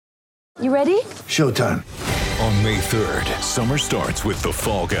You ready? Showtime. On May 3rd, summer starts with The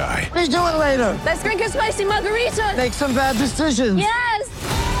Fall Guy. Let's do it later. Let's drink a spicy margarita. Make some bad decisions. Yes.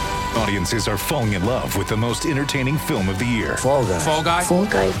 Audiences are falling in love with the most entertaining film of the year. Fall Guy. Fall Guy? Fall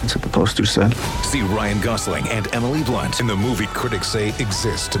Guy. That's what the poster said. See Ryan Gosling and Emily Blunt in the movie critics say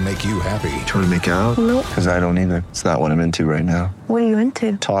exists to make you happy. Trying to make it out? Nope. Because I don't either. It's not what I'm into right now. What are you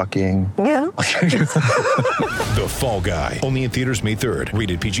into? Talking. Yeah. The Fall Guy. Only in theaters May 3rd.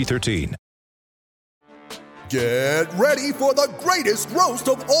 Rated PG-13. Get ready for the greatest roast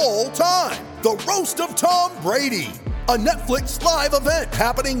of all time. The Roast of Tom Brady. A Netflix live event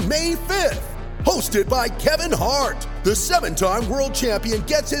happening May 5th. Hosted by Kevin Hart. The 7-time world champion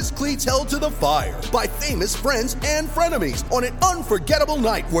gets his cleats held to the fire by famous friends and frenemies on an unforgettable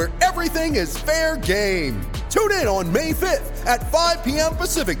night where everything is fair game. Tune in on May 5th at 5 p.m.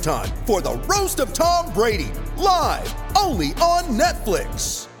 Pacific time for the Roast of Tom Brady. Live only on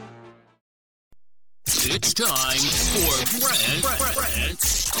Netflix. It's time for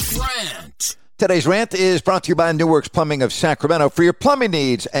Brent's Rant. Today's rant is brought to you by New Works Plumbing of Sacramento for your plumbing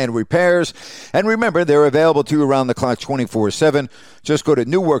needs and repairs. And remember, they're available to you around the clock 24/7. Just go to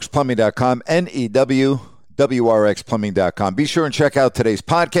newworksplumbing.com, NEWWRXplumbing.com. Be sure and check out today's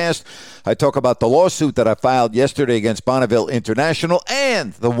podcast. I talk about the lawsuit that I filed yesterday against Bonneville International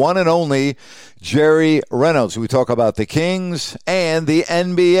and the one and only Jerry Reynolds. We talk about the Kings and the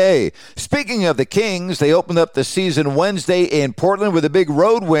NBA. Speaking of the Kings, they opened up the season Wednesday in Portland with a big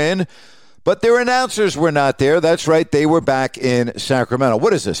road win. But their announcers were not there. That's right. They were back in Sacramento.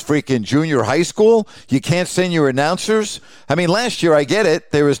 What is this, freaking junior high school? You can't send your announcers? I mean, last year, I get it.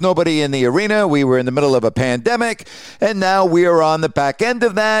 There was nobody in the arena. We were in the middle of a pandemic. And now we are on the back end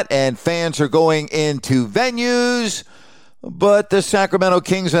of that, and fans are going into venues. But the Sacramento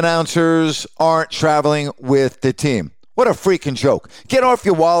Kings announcers aren't traveling with the team. What a freaking joke. Get off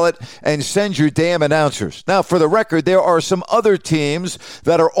your wallet and send your damn announcers. Now, for the record, there are some other teams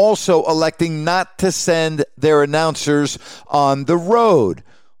that are also electing not to send their announcers on the road.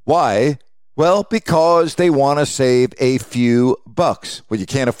 Why? Well, because they want to save a few bucks. Well, you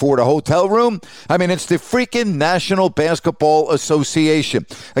can't afford a hotel room? I mean, it's the freaking National Basketball Association.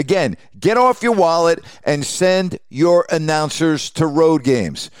 Again, get off your wallet and send your announcers to road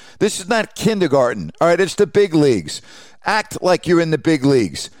games. This is not kindergarten. All right, it's the big leagues. Act like you're in the big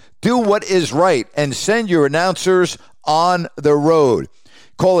leagues. Do what is right and send your announcers on the road.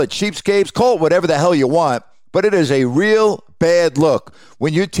 Call it cheapskates, call it whatever the hell you want, but it is a real bad look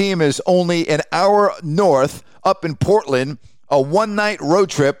when your team is only an hour north up in Portland, a one-night road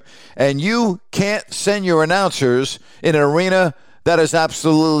trip, and you can't send your announcers in an arena that is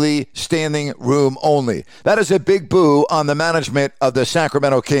absolutely standing room only. That is a big boo on the management of the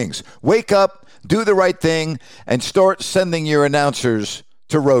Sacramento Kings. Wake up, do the right thing, and start sending your announcers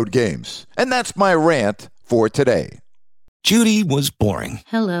to road games. And that's my rant for today. Judy was boring.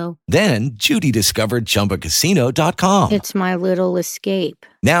 Hello. Then Judy discovered ChumbaCasino.com. It's my little escape.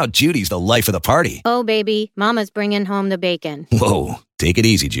 Now Judy's the life of the party. Oh, baby, mama's bringing home the bacon. Whoa, take it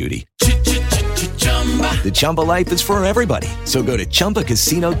easy, Judy. The Chumba life is for everybody. So go to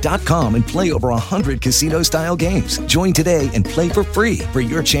ChumbaCasino.com and play over 100 casino-style games. Join today and play for free for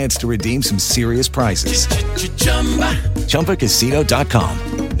your chance to redeem some serious prizes. ChumbaCasino.com.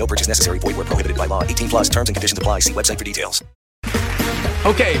 No purchase necessary. Void where prohibited by law. 18+ terms and conditions apply. See website for details.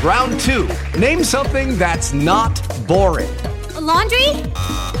 Okay, round two. Name something that's not boring. A laundry?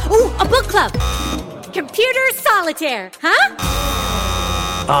 Ooh, a book club. Computer solitaire, huh?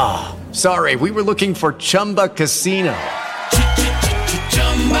 Ah, sorry, we were looking for Chumba Casino.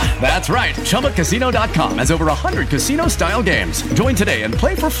 That's right, ChumbaCasino.com has over 100 casino-style games. Join today and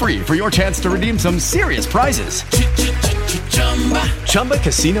play for free for your chance to redeem some serious prizes.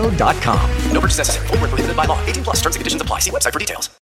 ChumbaCasino.com. No purchase necessary. Void where prohibited by law. 18+ terms and conditions apply. See website for details.